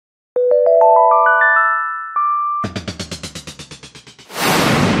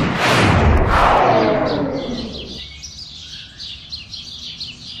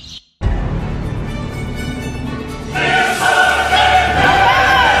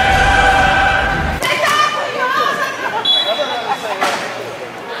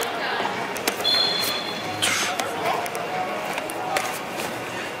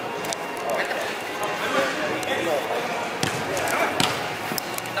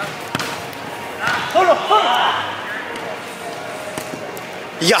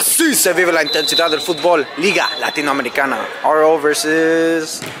Y así se vive la intensidad del fútbol. Liga Latinoamericana. RO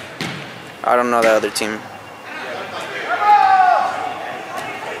versus... I don't know the other team.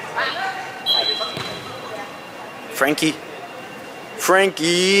 Frankie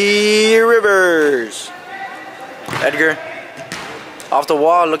Rivers. Edgar. Off the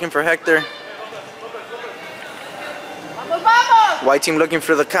wall, looking for Hector. White team looking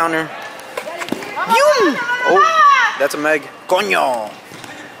for the counter. Oh, that's a Meg. Coño.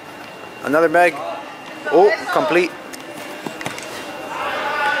 Another Meg. Oh, complete.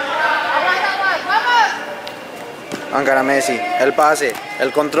 Ankara Messi. El pase.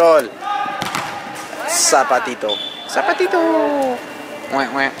 El control. Zapatito. Zapatito.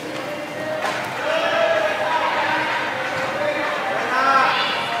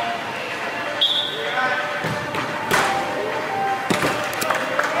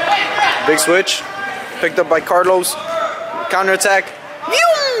 Big switch. Picked up by Carlos. Counter attack.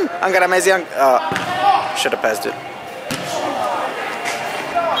 Ankara Messi. Should have passed it.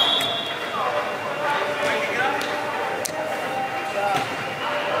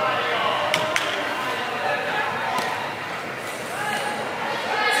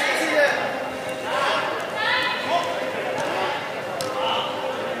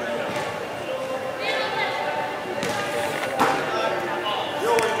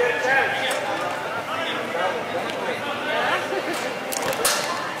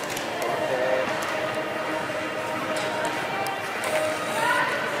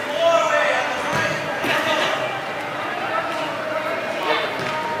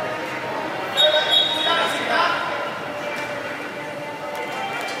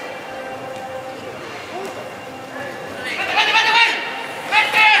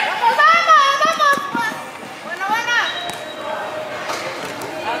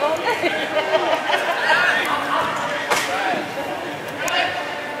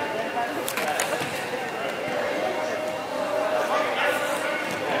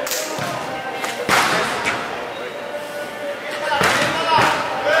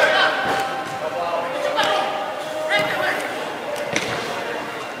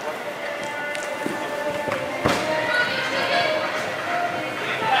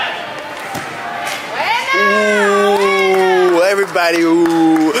 Everybody,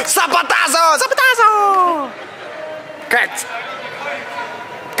 ooh. Zapatazo! Zapatazo! Correct!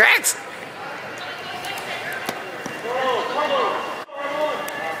 Correct!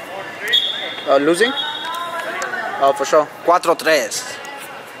 Losing? Oh, for sure. 4-3.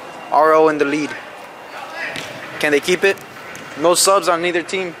 RO in the lead. Can they keep it? No subs on neither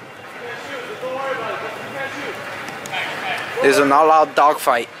team. This is an all-out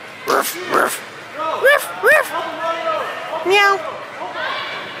dogfight. Ruff, ruff. Ruff, ruff. Meow.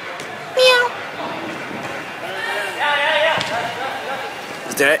 Meow.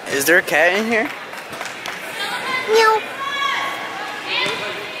 Is there a cat in here? Meow.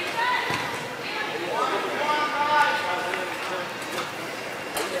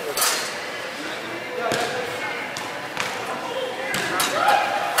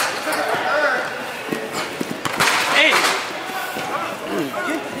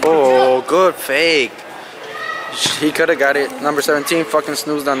 Oh, good fake. He could have got it. Number 17 fucking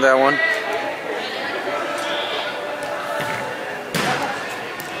snoozed on that one.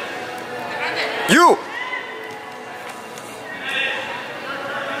 You!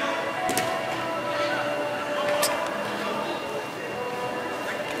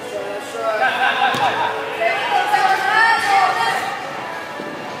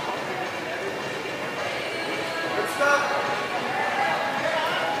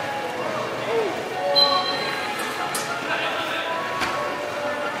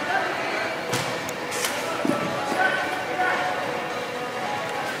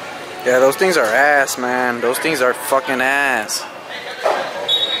 Yeah, those things are ass, man. Those things are fucking ass.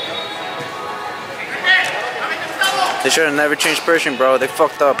 They should have never changed Persian, bro. They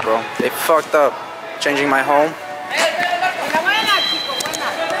fucked up, bro. They fucked up. Changing my home.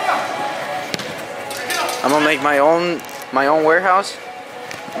 I'm gonna make my own warehouse.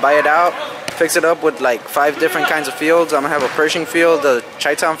 Buy it out. Fix it up with like 5 different kinds of fields. I'm gonna have a Pershing field, a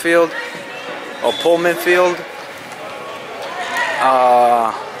Chi-Town field, a Pullman field.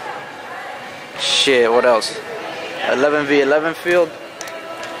 Shit, what else? 11v11 field.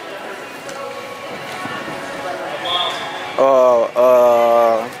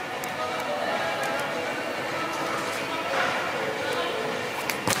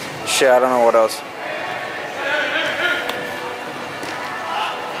 Shit, I don't know what else.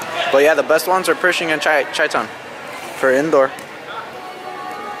 But yeah, the best ones are Pershing and Chi-Town for indoor.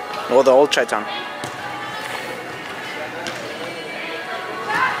 Well, the old Chi-Town.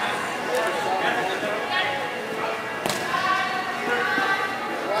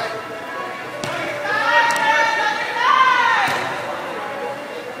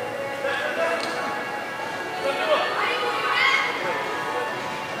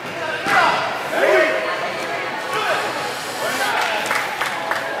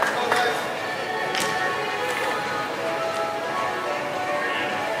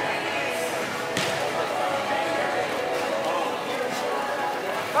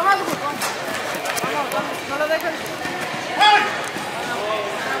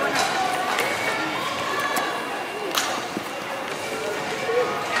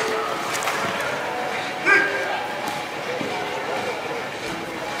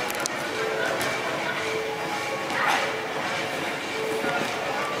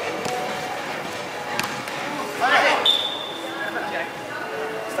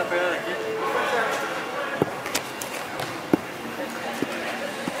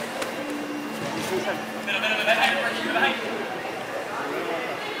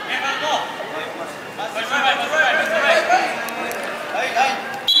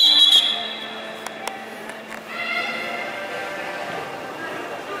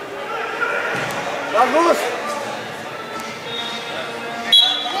 ¡Vamos!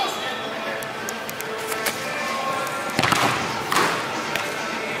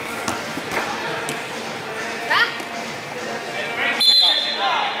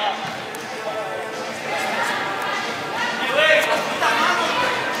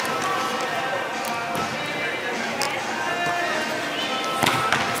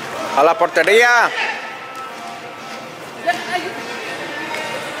 A la portería.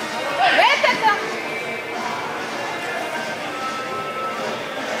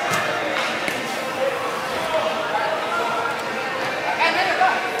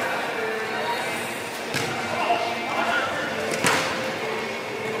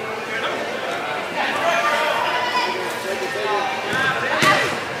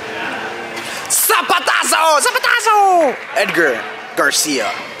 Zapatazo! Zapatazo! Edgar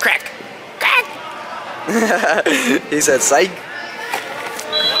Garcia. Crack. Crack. He said psych.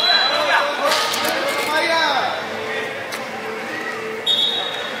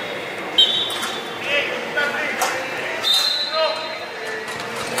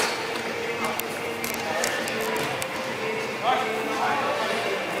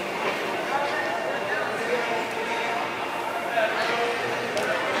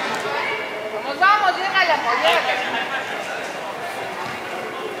 Vamos, llega y apoyar.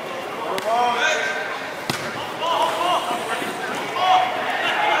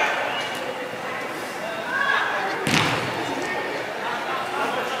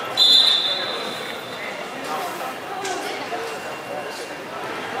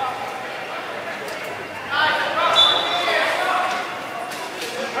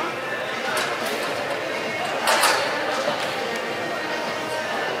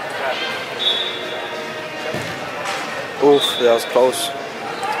 Oof, that was close.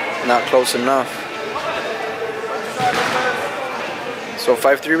 Not close enough. So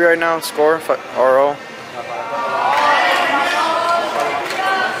 5-3 right now, score, RO.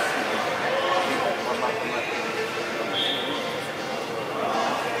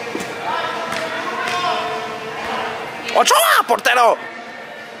 ¡Ochoa, portero!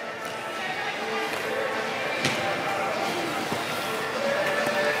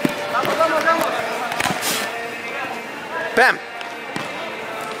 Vamos, vamos, vamos. Bam!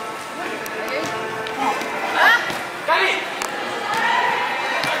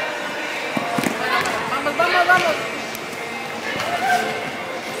 Vamos, vamos, vamos.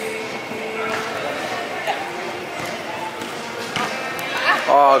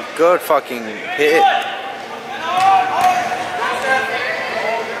 Oh, good fucking hit.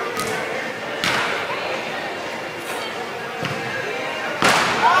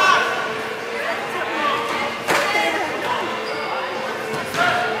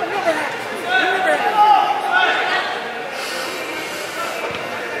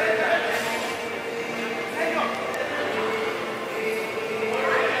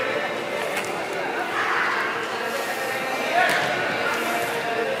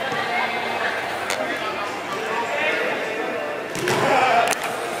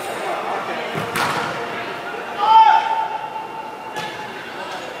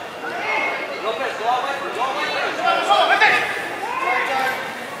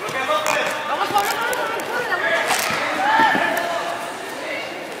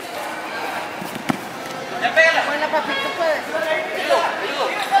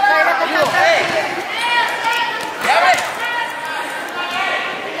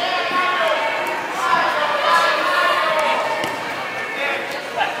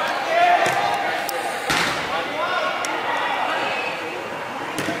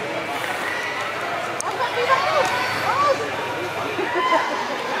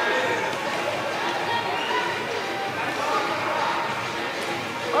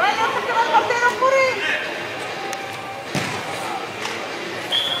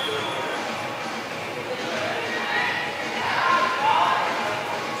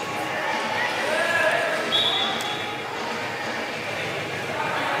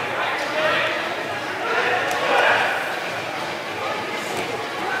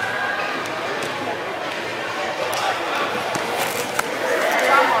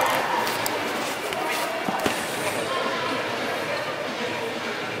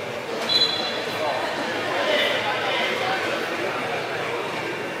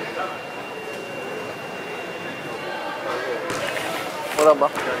 up, bro?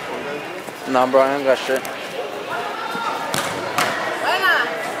 Nah, bro, I ain't got shit. Buena.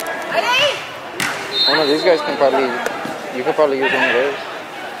 Ahí. One of these guys can probably, you could probably use one of those.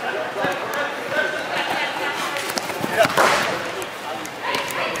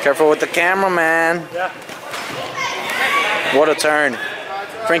 Careful with the camera, man. Yeah. What a turn.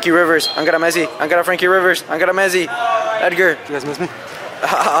 Frankie Rivers. I'm gonna Messi. I'm gonna Frankie Rivers. I'm gonna Messi. Edgar. You guys miss me?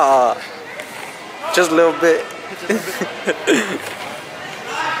 Just a little bit.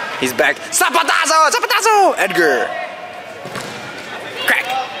 He's back. Zapatazo! Zapatazo! Edgar. Crack.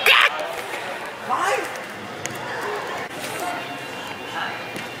 Crack.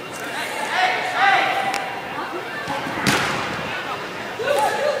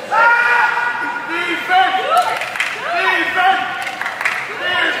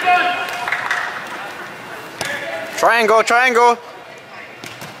 Triangle, triangle.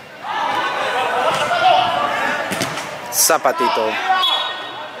 Zapatito.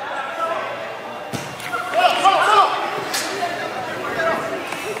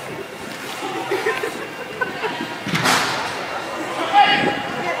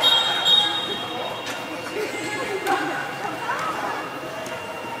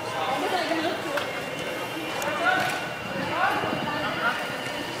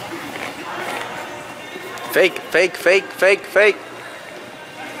 Fake, fake, fake, fake, fake.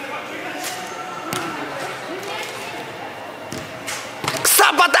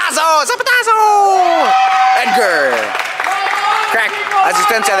 Zapatazo, zapatazo. Edgar. Crack.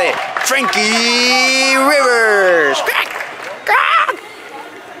 Asistencia de Frankie Rivers. Crack. Crack.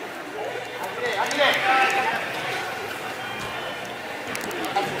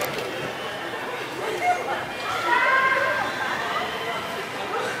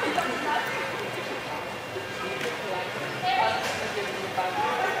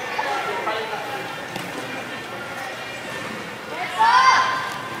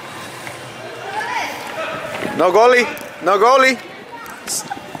 No goalie, no goalie.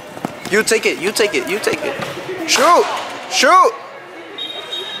 You take it, you take it, you take it. Shoot, shoot.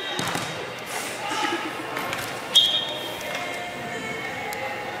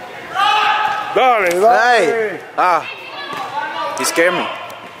 Dale, dale. Hey, he scared me.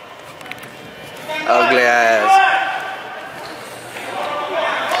 Ugly ass.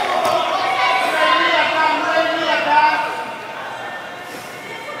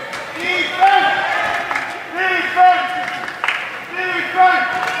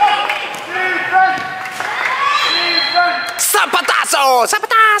 Zapatazo!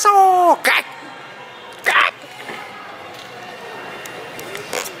 Zapatazo! Crack!